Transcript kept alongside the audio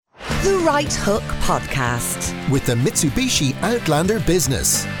The Right Hook Podcast. With the Mitsubishi Outlander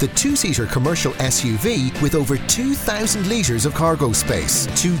Business, the two-seater commercial SUV with over 2,000 litres of cargo space,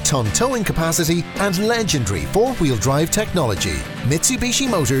 2-ton towing capacity and legendary four-wheel drive technology.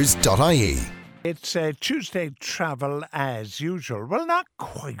 MitsubishiMotors.ie. It's Tuesday travel as usual. Well, not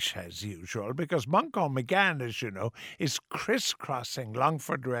quite as usual, because Moncton McGann, as you know, is crisscrossing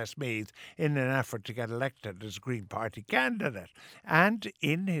Longford Westmeath in an effort to get elected as Green Party candidate. And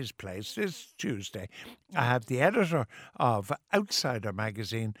in his place this Tuesday, I have the editor of Outsider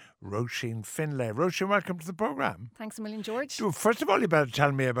magazine, Roisin Finlay. Roisin, welcome to the programme. Thanks a million, George. First of all, you better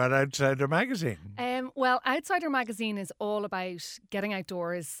tell me about Outsider magazine. Well, Outsider magazine is all about getting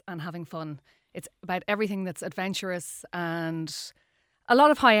outdoors and having fun. It's about everything that's adventurous and a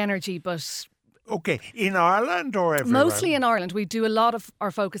lot of high energy, but... Okay, in Ireland or everywhere? Mostly in Ireland. We do a lot of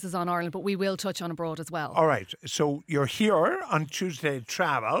our focus is on Ireland, but we will touch on abroad as well. All right, so you're here on Tuesday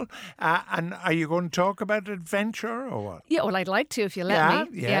Travel, and are you going to talk about adventure or what? Yeah, well, I'd like to if you let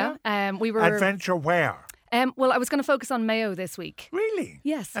me. Yeah. We were Adventure where? Well, I was going to focus on Mayo this week. Really?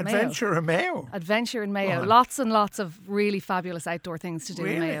 Yes, Adventure in Mayo? Adventure in Mayo. Oh. Lots and lots of really fabulous outdoor things to do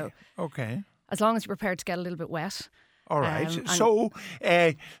in Mayo. Okay. As long as you're prepared to get a little bit wet. All right. So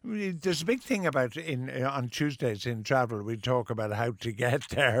there's a big thing about on Tuesdays in travel, we talk about how to get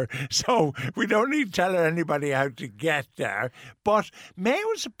there. So we don't need to tell anybody how to get there. But Mayo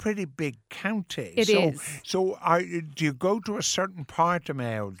is a pretty big county. It is. So do you go to a certain part of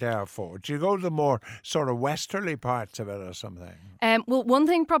Mayo, therefore? Do you go to the more sort of westerly parts of it or something? Well, one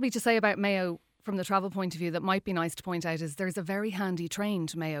thing probably to say about Mayo from the travel point of view that might be nice to point out is there's a very handy train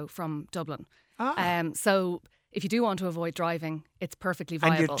to Mayo from Dublin. So if you do want to avoid driving, it's perfectly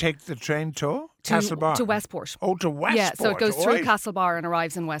viable. And you take the train to Castlebar? To Westport. Oh, to Westport. Yeah, so it goes through Castlebar and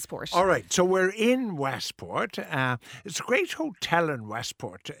arrives in Westport. All right, so we're in Westport. It's a great hotel in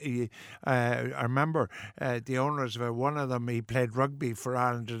Westport. I remember the owners of it, one of them, he played rugby for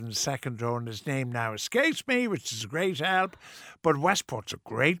Ireland in the second row, and his name now escapes me, which is a great help. But Westport's a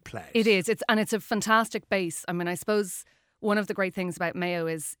great place. It is, and it's a fantastic base. I mean, I suppose one of the great things about Mayo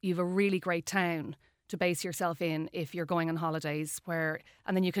is you have a really great town to base yourself in if you're going on holidays,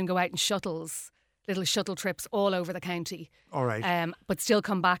 and then you can go out in shuttles, little shuttle trips all over the county. All right. But still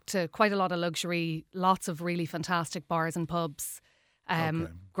come back to quite a lot of luxury, lots of really fantastic bars and pubs,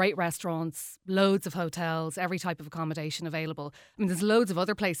 great restaurants, loads of hotels, every type of accommodation available. I mean, there's loads of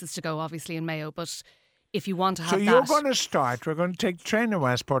other places to go, obviously, in Mayo, but if you want to have So you're going to start, we're going to take the train in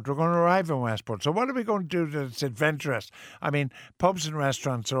Westport, we're going to arrive in Westport. So what are we going to do that's adventurous? I mean, pubs and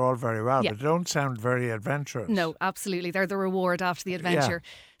restaurants are all very well, but they don't sound very adventurous. No, absolutely. They're the reward after the adventure.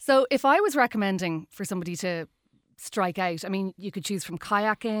 Yeah. So if I was recommending for somebody to strike out, I mean, you could choose from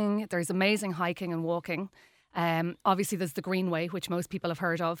kayaking, there's amazing hiking and walking. Obviously, there's the Greenway, which most people have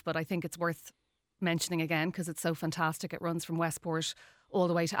heard of, but I think it's worth mentioning again because it's so fantastic. It runs from Westport all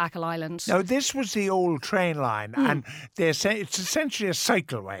the way to Achill Island. Now, this was the old train line, and they say it's essentially a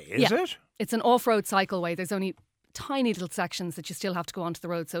cycleway, is it? It's an off-road cycleway. There's only tiny little sections that you still have to go onto the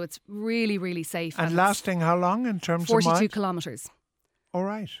road, so it's really, really safe. And lasting how long in terms of 42 kilometres. All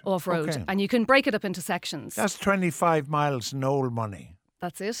right. Off-road. Okay. And you can break it up into sections. That's 25 miles in old money.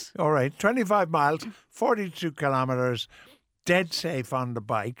 That's it. All right. 25 miles, 42 kilometres, dead safe on the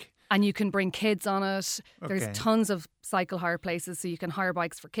bike. And you can bring kids on it. Okay. There's tons of cycle hire places, so you can hire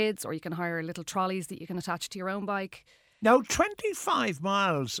bikes for kids or you can hire little trolleys that you can attach to your own bike. Now, 25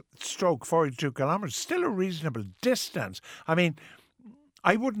 miles stroke 42 kilometres, still a reasonable distance. I mean,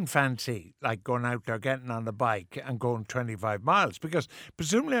 I wouldn't fancy like going out there, getting on the bike and going 25 miles because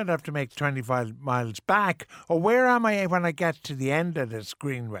presumably I'd have to make 25 miles back. Or where am I when I get to the end of this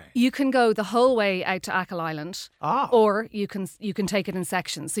Greenway? You can go the whole way out to Achill Island, or you can take it in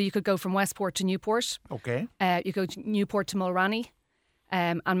sections. So you could go from Westport to Newport. Okay. You go to Newport to Mulranny,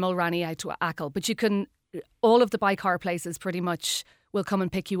 and Mulranny out to Achill. But you can, all of the bike hire places pretty much will come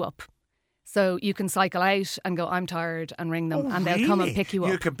and pick you up. So you can cycle out and go, I'm tired, and ring them, and they'll come and pick you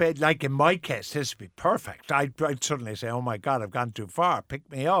up. You could be, like in my case, this would be perfect. I'd suddenly say, oh my God, I've gone too far,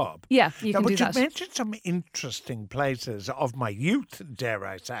 pick me up. Yeah, you can do that. But you mentioned some interesting places of my youth, dare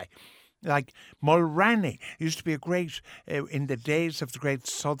I say. Like Mulranny used to be a great, in the days of the great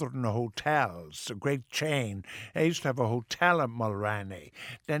southern hotels, a great chain. I used to have a hotel at Mulranny.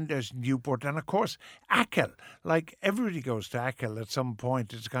 Then there's Newport. And of course, Achill. Like everybody goes to Achill at some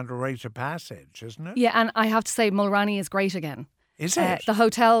point. It's kind of a rite of passage, isn't it? Yeah, and I have to say Mulranny is great again. Is it? The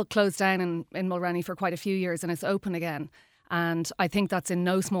hotel closed down in Mulranny for quite a few years and it's open again. And I think that's in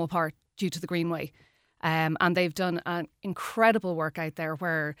no small part due to the Greenway. And they've done an incredible work out there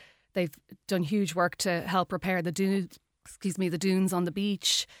where they've done huge work to help repair the dunes on the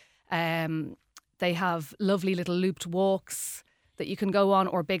beach. They have lovely little looped walks that you can go on,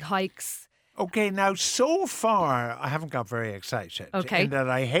 or big hikes. Okay, now so far I haven't got very excited. Okay. In that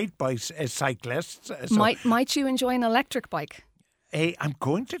I hate cyclists. So, Might you enjoy an electric bike? hey, I'm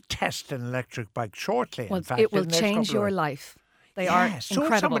going to test an electric bike shortly. Well, in fact, it will in the next change couple of your weeks. life. They Yeah, are so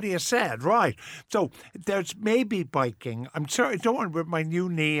incredible. somebody has said, right. So there's maybe biking. I'm sorry, don't want with my new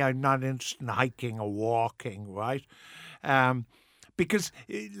knee. I'm not interested in hiking or walking, right? Because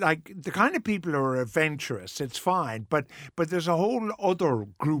like the kind of people who are adventurous, it's fine. But there's a whole other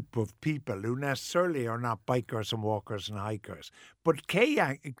group of people who necessarily are not bikers and walkers and hikers. But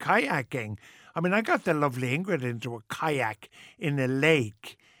kayaking. I mean, I got the lovely Ingrid into a kayak in a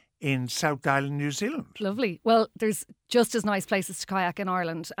lake in South Island, New Zealand. Lovely. Well, there's just as nice places to kayak in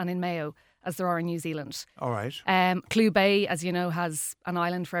Ireland and in Mayo as there are in New Zealand. All right. Clew Bay, as you know, has an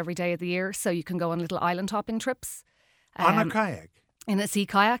island for every day of the year, so you can go on little island hopping trips. On a kayak? In a sea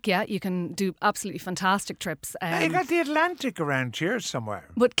kayak, yeah, you can do absolutely fantastic trips. You got the Atlantic around here somewhere.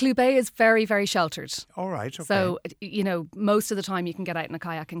 But Clew Bay is very, very sheltered. All right, okay. So, most of the time you can get out in a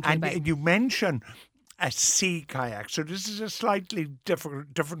kayak in Clew Bay. And you mention a sea kayak. So this is a slightly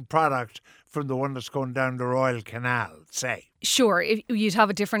different product from the one that's going down the Royal Canal, say. Sure, you'd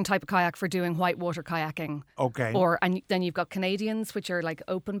have a different type of kayak for doing whitewater kayaking. Okay. And then you've got Canadians, which are like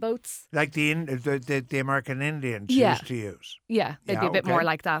open boats. Like the American Indians Yeah. used to use. Yeah, they'd be a bit more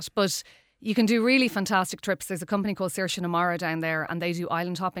like that. But you can do really fantastic trips. There's a company called Saoirse Namara down there, and they do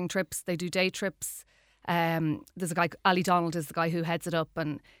island hopping trips. They do day trips. There's a guy, Ali Donald is the guy who heads it up,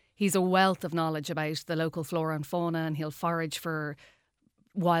 and he's a wealth of knowledge about the local flora and fauna, and he'll forage for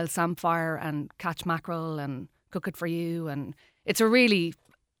wild samphire and catch mackerel and cook it for you. And it's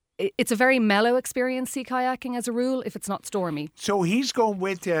a very mellow experience, sea kayaking as a rule, if it's not stormy. So he's going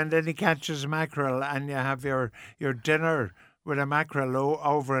with you, and then he catches a mackerel, and you have your dinner with a mackerel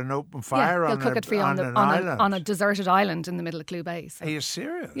over an open fire he'll cook it for you on an island. on a deserted island in the middle of Clew Bay. So. Are you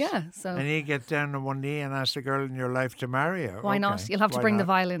serious? Yeah. So And you get down on one knee and ask the girl in your life to marry you. why not? Okay. You'll have to Why bring the not?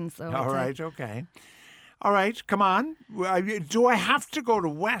 violins, though. All right, okay. All right, come on. Do I have to go to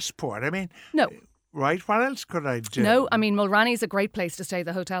Westport? I mean, No. right, what else could I do? No, I mean, Mulranny's a great place to stay.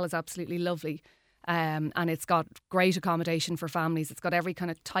 The hotel is absolutely lovely. And it's got great accommodation for families. It's got every kind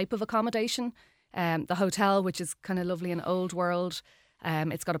of type of accommodation. The hotel, which is kind of lovely and old world.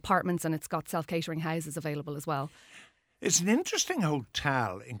 It's got apartments and it's got self-catering houses available as well. It's an interesting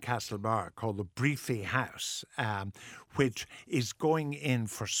hotel in Castlebar called the Briefy House, which is going in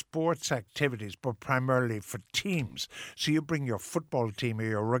for sports activities, but primarily for teams. So you bring your football team or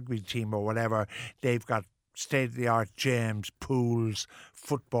your rugby team or whatever. They've got state-of-the-art gyms, pools,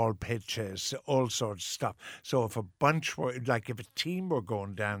 football pitches, all sorts of stuff. So if if a team were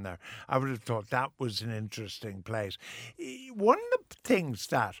going down there, I would have thought that was an interesting place. One of the things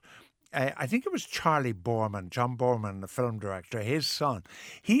that I think it was John Boorman, the film director, his son,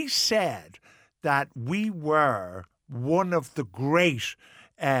 he said that we were one of the great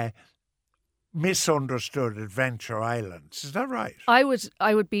misunderstood adventure islands. Is that right? I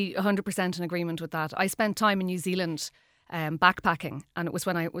would be 100% in agreement with that. I spent time in New Zealand backpacking, and it was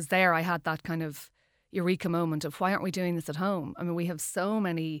when I was there I had that kind of eureka moment of why aren't we doing this at home? I mean, we have so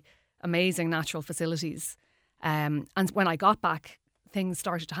many amazing natural facilities. And when I got back, things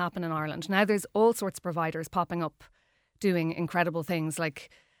started to happen in Ireland. Now there's all sorts of providers popping up doing incredible things like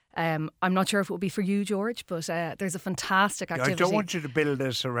I'm not sure if it will be for you, George, but there's a fantastic activity. I don't want you to build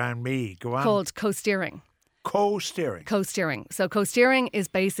this around me. Go on. Called co-steering. Co-steering. Co-steering. So co-steering is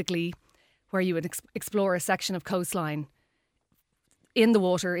basically where you would explore a section of coastline in the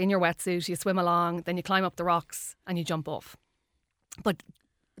water, in your wetsuit, you swim along, then you climb up the rocks and you jump off. But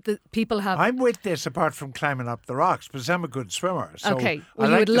the people have... I'm with this apart from climbing up the rocks, because I'm a good swimmer. So okay, well,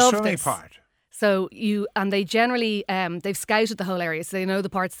 I you like would the love swimming this. part. So they generally, they've scouted the whole area, so they know the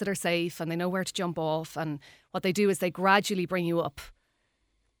parts that are safe and they know where to jump off. And what they do is they gradually bring you up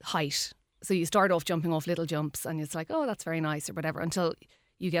height. So you start off jumping off little jumps and it's like, oh, that's very nice or whatever, until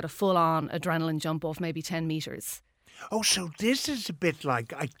you get a full-on adrenaline jump off maybe 10 metres. Oh, so this is a bit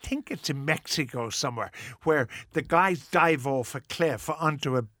like, I think it's in Mexico somewhere, where the guys dive off a cliff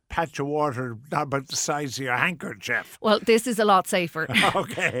onto a patch of water about the size of your handkerchief. Well, this is a lot safer.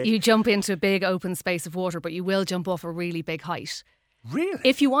 Okay. You jump into a big open space of water, but you will jump off a really big height. Really?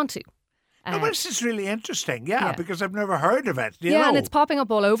 If you want to. No, but this is really interesting, yeah, because I've never heard of it. You yeah, know. and it's popping up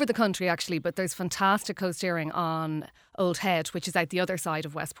all over the country, actually, but there's fantastic co-steering on Old Head, which is out the other side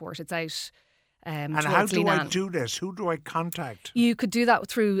of Westport. It's out and how towards do I Leenane. do this? Who do I contact? You could do that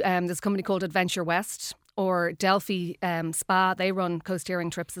through this company called Adventure West, or Delphi Spa, they run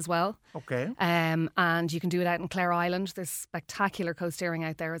coasteering trips as well. Okay. And you can do it out in Clare Island. There's spectacular coasteering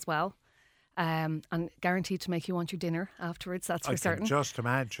out there as well. And guaranteed to make you want your dinner afterwards, that's for certain. I can just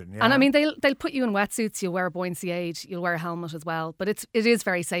imagine, yeah. And I mean, they'll put you in wetsuits, you'll wear a buoyancy aid, you'll wear a helmet as well. But it is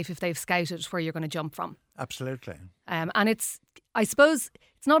very safe if they've scouted where you're going to jump from. Absolutely. And I suppose,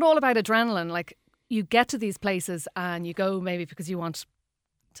 it's not all about adrenaline. Like, you get to these places and you go maybe because you want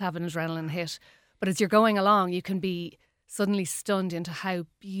to have an adrenaline hit. But as you're going along, you can be suddenly stunned into how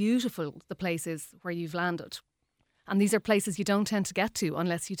beautiful the place is where you've landed. And these are places you don't tend to get to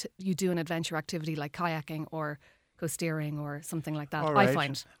unless you do an adventure activity like kayaking or coasteering or something like that, All right. I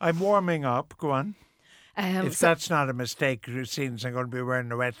find. I'm warming up. Go on. If So- that's not a mistake, it seems I'm going to be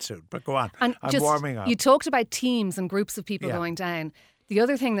wearing a wetsuit. But go on. And I'm just, warming up. You talked about teams and groups of people Yeah. going down. The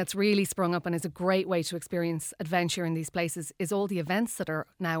other thing that's really sprung up and is a great way to experience adventure in these places is all the events that are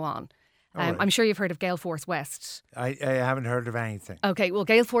now on. Right. I'm sure you've heard of Gale Force West. I haven't heard of anything. Okay, well,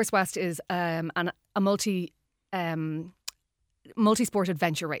 Gale Force West is a multi-sport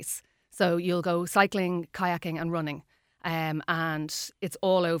adventure race. So you'll go cycling, kayaking and running. And it's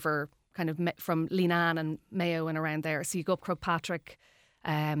all over kind of from Leenane and Mayo and around there. So you go up Croagh-Patrick,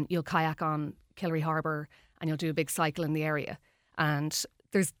 you'll kayak on Killary Harbour and you'll do a big cycle in the area. And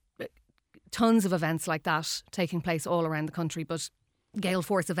there's tons of events like that taking place all around the country. But Gale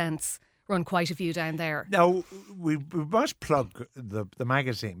Force events run quite a few down there. Now, we must plug the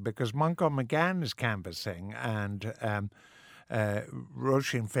magazine because Montgomery McGann is canvassing and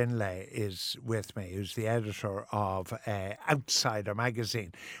Roisin Finlay is with me, who's the editor of Outsider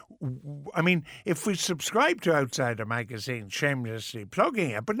magazine. I mean, if we subscribe to Outsider magazine, shamelessly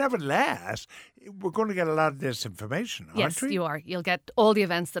plugging it, but nevertheless, we're going to get a lot of this information, aren't Yes, we? you are. You'll get all the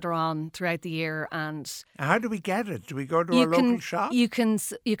events that are on throughout the year. And How do we get it? Do we go to a local shop? You can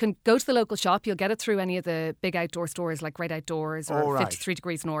go to the local shop. You'll get it through any of the big outdoor stores like Great Outdoors or Oh, right. 53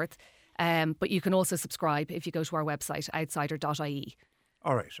 Degrees North. But you can also subscribe if you go to our website, outsider.ie.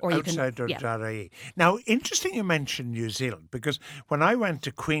 All right, Or you can- outsider.ie. Now, interesting you mentioned New Zealand because when I went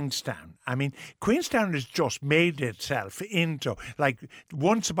to Queenstown, I mean, Queenstown has just made itself into, like,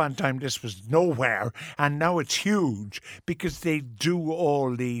 once upon a time this was nowhere and now it's huge because they do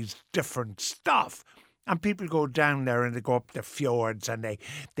all these different stuff. And people go down there and they go up the fjords and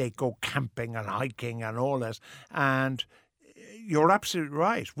they go camping and hiking and all this. And you're absolutely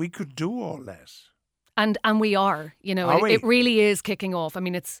right. We could do all this. And we are, Are we? it really is kicking off. I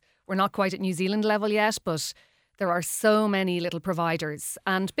mean, we're not quite at New Zealand level yet, but there are so many little providers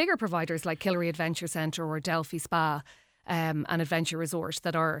and bigger providers like Killary Adventure Centre or Delphi Spa, an adventure resort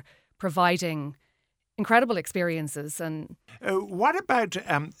that are providing incredible experiences. And What about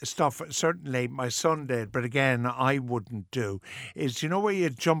stuff, certainly my son did, but again, I wouldn't do, is, where you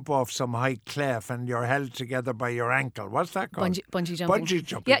jump off some high cliff and you're held together by your ankle. What's that called? bungee jumping. Bungee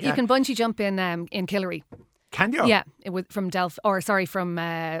jumping, Yeah, you can bungee jump in Killary. Can you? Yeah, from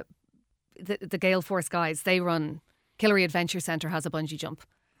the Gale Force guys. They run, Killary Adventure Centre has a bungee jump.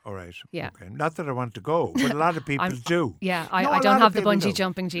 All right. Yeah. Okay. Not that I want to go, but a lot of people do. Yeah, No, I a don't lot have of the people bungee do.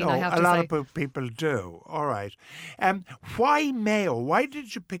 jumping gene, No, I have a to lot say. of people do. All right. Why Mayo? Why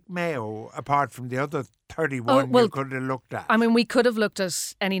did you pick Mayo apart from the other 31 you could have looked at? I mean, we could have looked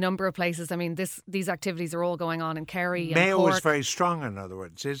at any number of places. I mean, these activities are all going on in Kerry and Mayo Cork. is very strong, in other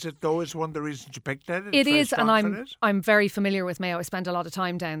words. Is it, though? Is one of the reasons you picked it? It very is, and strong for this? I'm very familiar with Mayo. I spent a lot of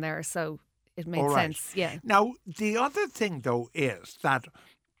time down there, so it made All right. sense. Yeah. Now, the other thing, though, is that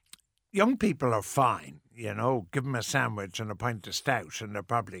young people are fine. Give them a sandwich and a pint of stout and they're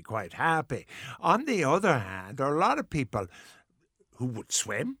probably quite happy. On the other hand, there are a lot of people who would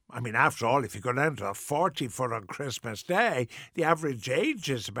swim. I mean, after all, if you go down to a 40-foot on Christmas Day, the average age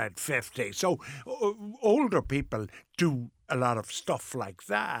is about 50. So older people do a lot of stuff like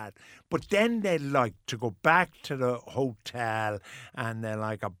that. But then they like to go back to the hotel and they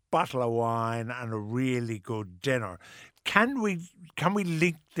like a bottle of wine and a really good dinner. Can we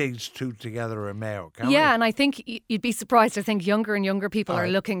link these two together in Mayo? Can we? And I think you'd be surprised. I think younger and younger people All are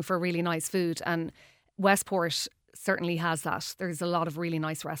right. looking for really nice food, and Westport certainly has that. There's a lot of really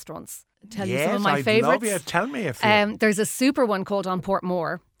nice restaurants. I'll tell you some of my I'd favourites. love you. Tell me a few. There's a super one called on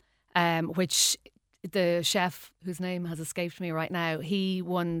Portmore, which the chef, whose name has escaped me right now, he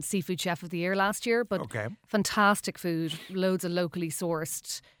won Seafood Chef of the Year last year. But Okay. fantastic food, loads of locally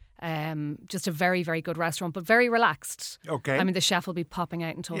sourced. Just a very, very good restaurant, but very relaxed. Okay. I mean, the chef will be popping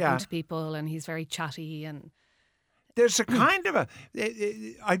out and talking Yeah. to people, and he's very chatty, and There's a kind of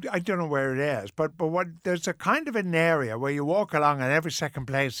I don't know where it is, but there's a kind of an area where you walk along and every second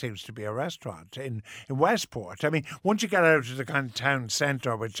place seems to be a restaurant in Westport. I mean, once you get out to the kind of town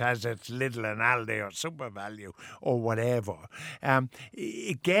centre, which has its Lidl and Aldi or Super Value or whatever,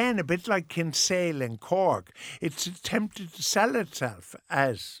 again, a bit like Kinsale in Cork, it's attempted to sell itself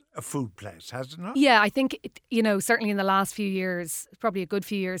as a food place, has it not? Yeah, I think, certainly in the last few years, probably a good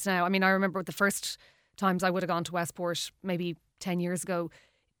few years now. I mean, I remember the first times I would have gone to Westport maybe 10 years ago,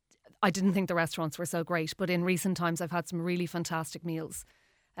 I didn't think the restaurants were so great. But in recent times, I've had some really fantastic meals.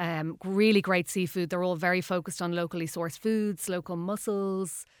 Really great seafood. They're all very focused on locally sourced foods, local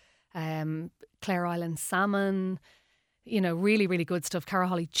mussels, Clare Island salmon, really, really good stuff.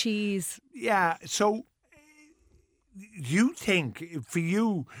 Caraholi cheese. Yeah, so you think, for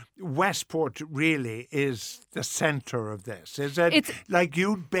you, Westport really is the centre of this? Is it like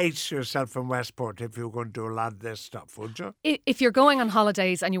you'd base yourself in Westport if you were going to do a lot of this stuff, would you? If you're going on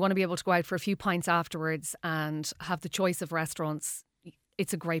holidays and you want to be able to go out for a few pints afterwards and have the choice of restaurants,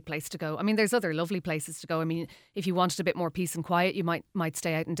 it's a great place to go. I mean, there's other lovely places to go. I mean, if you wanted a bit more peace and quiet, you might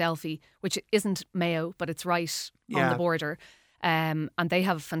stay out in Delphi, which isn't Mayo, but it's right on the border. And they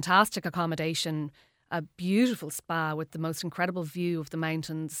have fantastic accommodation, a beautiful spa with the most incredible view of the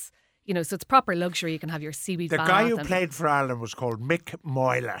mountains. So it's proper luxury. You can have your seaweed bath. The guy who played for Ireland was called Mick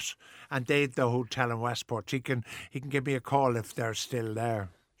Moylett, and they had the hotel in Westport. He can give me a call if they're still there.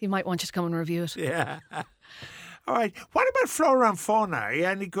 He might want you to come and review it. Yeah. All right. What about flora and fauna? Are you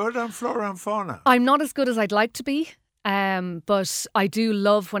any good on flora and fauna? I'm not as good as I'd like to be. But I do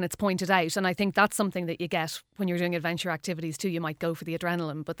love when it's pointed out, and I think that's something that you get when you're doing adventure activities too. You might go for the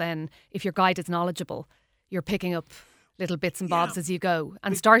adrenaline, but then if your guide is knowledgeable, you're picking up little bits and bobs as you go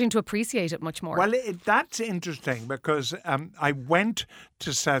and starting to appreciate it much more. Well, that's interesting because I went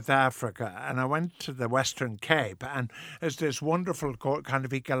to South Africa and I went to the Western Cape, and there's this wonderful kind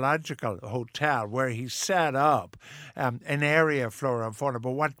of ecological hotel where he set up an area of flora and fauna.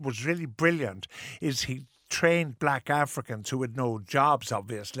 But what was really brilliant is he trained black Africans who had no jobs,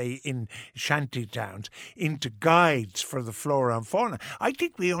 obviously, in shanty towns into guides for the flora and fauna. I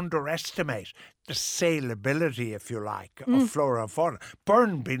think we underestimate the saleability, if you like, of flora and fauna.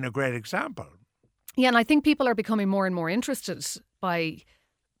 Bern being a great example. Yeah, and I think people are becoming more and more interested by,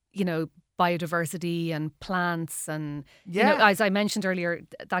 biodiversity and plants. And, as I mentioned earlier,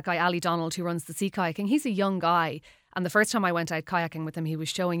 that guy, Ali Donald, who runs the sea kayaking, he's a young guy. And the first time I went out kayaking with him, he was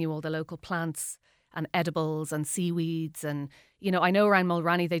showing you all the local plants and edibles and seaweeds. And, I know around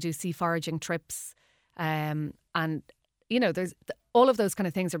Mulranny they do sea foraging trips. And, there's all of those kind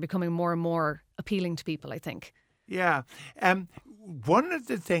of things are becoming more and more appealing to people, I think. Yeah. One of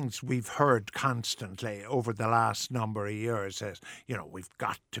the things we've heard constantly over the last number of years is, we've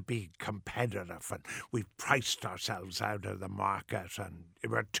got to be competitive and we've priced ourselves out of the market and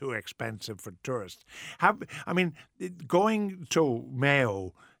we're too expensive for tourists. Going to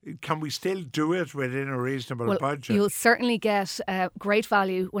Mayo, can we still do it within a reasonable budget? You'll certainly get great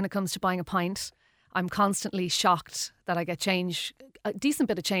value when it comes to buying a pint. I'm constantly shocked that I get a decent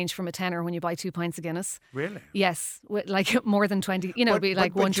bit of change from a tenner when you buy 2 pints of Guinness. Really? Yes, like more than 20, it'd be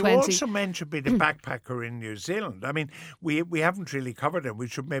like 120. But you also mentioned being a backpacker in New Zealand. I mean, we haven't really covered it. We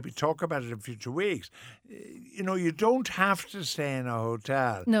should maybe talk about it in future weeks. You don't have to stay in a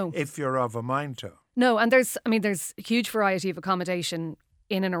hotel if you're of a mind to. No, and there's a huge variety of accommodation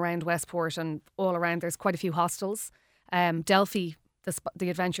in and around Westport and all around. There's quite a few hostels. Delphi, the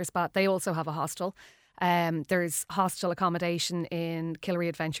adventure spot, they also have a hostel. There's hostel accommodation in Killary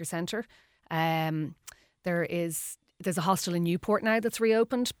Adventure Centre. There's a hostel in Newport now that's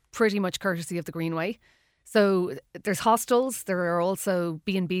reopened, pretty much courtesy of the Greenway. So there's hostels. There are also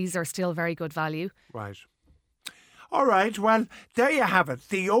B&Bs are still very good value. Right. All right, well, there you have it.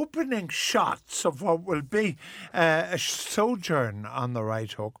 The opening shots of what will be a sojourn on the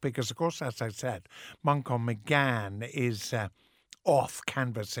Right Hook, because, of course, as I said, Montcalm McGann is off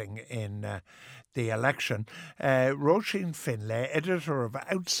canvassing in the election. Roisin Finlay, editor of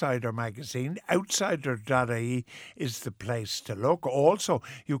Outsider magazine, outsider.ie is the place to look. Also,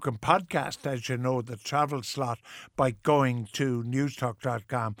 you can podcast, as you know, the travel slot by going to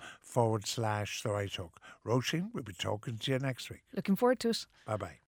newstalk.com/The Right Hook. Roisin, we'll be talking to you next week. Looking forward to it. Bye-bye.